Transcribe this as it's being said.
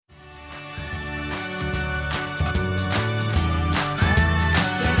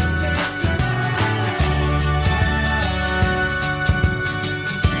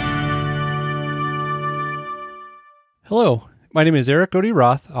Hello, my name is Eric Odie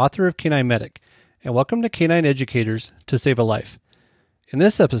Roth, author of Canine Medic, and welcome to Canine Educators to Save a Life. In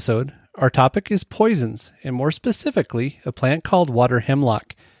this episode, our topic is poisons, and more specifically, a plant called water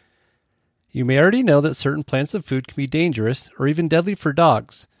hemlock. You may already know that certain plants of food can be dangerous or even deadly for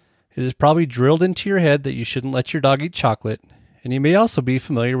dogs. It is probably drilled into your head that you shouldn't let your dog eat chocolate, and you may also be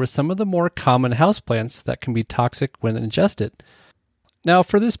familiar with some of the more common houseplants that can be toxic when ingested. Now,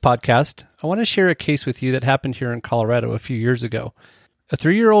 for this podcast, I want to share a case with you that happened here in Colorado a few years ago. A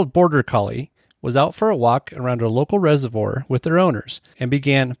 3-year-old border collie was out for a walk around a local reservoir with their owners and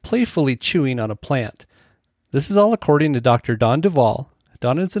began playfully chewing on a plant. This is all according to Dr. Don Duvall.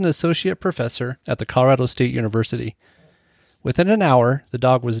 Don is an associate professor at the Colorado State University. Within an hour, the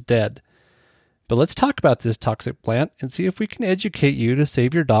dog was dead. But let's talk about this toxic plant and see if we can educate you to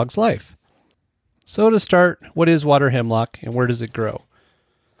save your dog's life. So to start, what is water hemlock and where does it grow?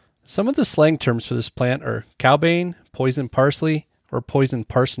 Some of the slang terms for this plant are cowbane, poison parsley, or poison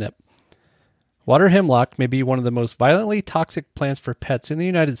parsnip. Water hemlock may be one of the most violently toxic plants for pets in the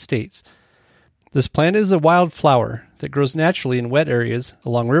United States. This plant is a wild flower that grows naturally in wet areas,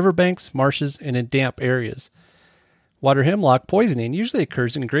 along riverbanks, marshes, and in damp areas. Water hemlock poisoning usually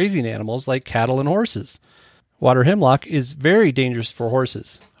occurs in grazing animals like cattle and horses. Water hemlock is very dangerous for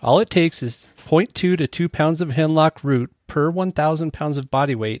horses. All it takes is 0.2 to 2 pounds of hemlock root per 1,000 pounds of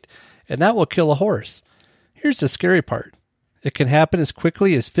body weight, and that will kill a horse. Here's the scary part. It can happen as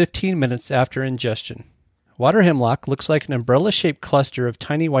quickly as 15 minutes after ingestion. Water hemlock looks like an umbrella-shaped cluster of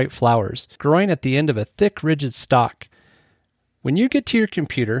tiny white flowers growing at the end of a thick, rigid stalk. When you get to your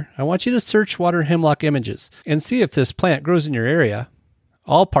computer, I want you to search water hemlock images and see if this plant grows in your area.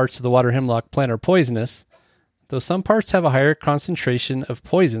 All parts of the water hemlock plant are poisonous, though some parts have a higher concentration of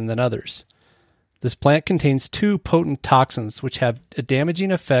poison than others. This plant contains 2 potent toxins which have a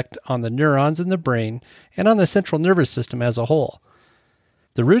damaging effect on the neurons in the brain and on the central nervous system as a whole.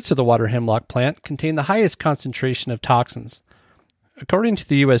 The roots of the water hemlock plant contain the highest concentration of toxins. According to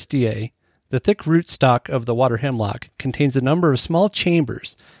the USDA, the thick rootstock of the water hemlock contains a number of small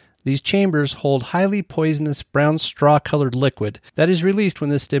chambers. These chambers hold highly poisonous brown straw-colored liquid that is released when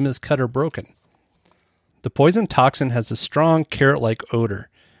the stem is cut or broken. The poison toxin has a strong carrot-like odor.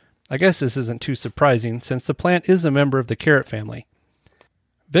 I guess this isn't too surprising since the plant is a member of the carrot family.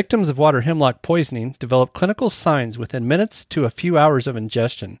 Victims of water hemlock poisoning develop clinical signs within minutes to a few hours of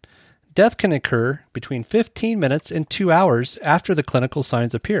ingestion. Death can occur between 15 minutes and 2 hours after the clinical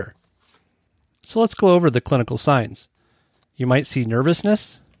signs appear. So let's go over the clinical signs. You might see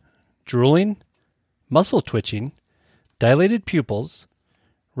nervousness, drooling, muscle twitching, dilated pupils,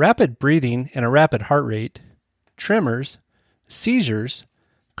 rapid breathing and a rapid heart rate, tremors, seizures,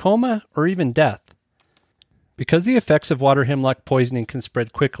 coma, or even death. Because the effects of water hemlock poisoning can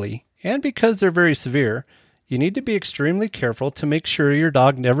spread quickly, and because they're very severe, you need to be extremely careful to make sure your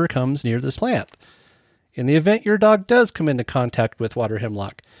dog never comes near this plant. In the event your dog does come into contact with water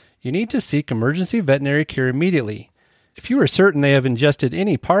hemlock, you need to seek emergency veterinary care immediately. If you are certain they have ingested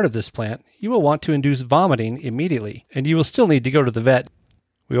any part of this plant, you will want to induce vomiting immediately, and you will still need to go to the vet.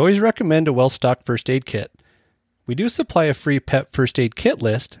 We always recommend a well-stocked first aid kit. We do supply a free pet first aid kit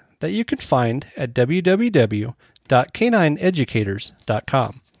list that you can find at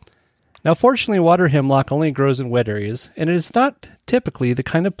www.canineeducators.com. Now, fortunately, water hemlock only grows in wet areas, and it is not typically the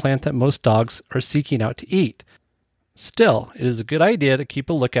kind of plant that most dogs are seeking out to eat. Still, it is a good idea to keep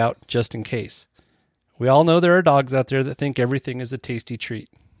a lookout just in case. We all know there are dogs out there that think everything is a tasty treat.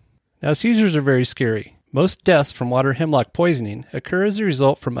 Now, seizures are very scary. Most deaths from water hemlock poisoning occur as a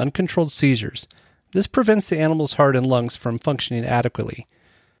result from uncontrolled seizures. This prevents the animal's heart and lungs from functioning adequately.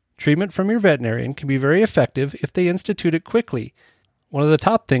 Treatment from your veterinarian can be very effective if they institute it quickly. One of the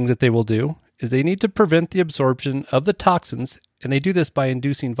top things that they will do is they need to prevent the absorption of the toxins, and they do this by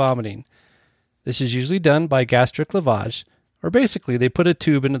inducing vomiting. This is usually done by gastric lavage, or basically they put a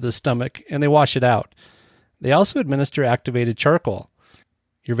tube into the stomach and they wash it out. They also administer activated charcoal.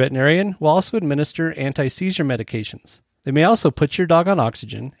 Your veterinarian will also administer anti-seizure medications. They may also put your dog on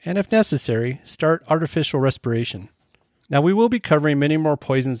oxygen, and if necessary, start artificial respiration. Now, we will be covering many more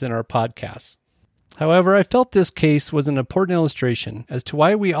poisons in our podcasts. However, I felt this case was an important illustration as to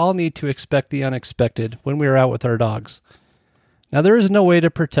why we all need to expect the unexpected when we are out with our dogs. Now, there is no way to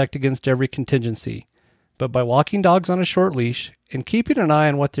protect against every contingency, but by walking dogs on a short leash and keeping an eye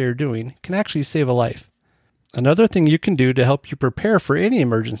on what they are doing can actually save a life. Another thing you can do to help you prepare for any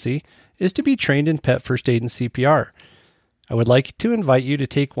emergency is to be trained in pet first aid and CPR. I would like to invite you to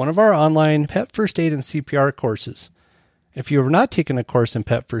take one of our online pet first aid and CPR courses. If you have not taken a course in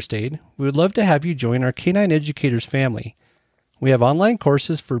pet first aid, we would love to have you join our Canine Educators family. We have online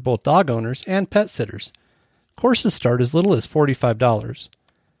courses for both dog owners and pet sitters. Courses start as little as $45.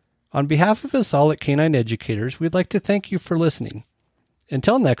 On behalf of us all at Canine Educators, we'd like to thank you for listening.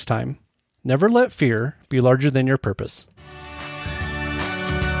 Until next time, never let fear be larger than your purpose.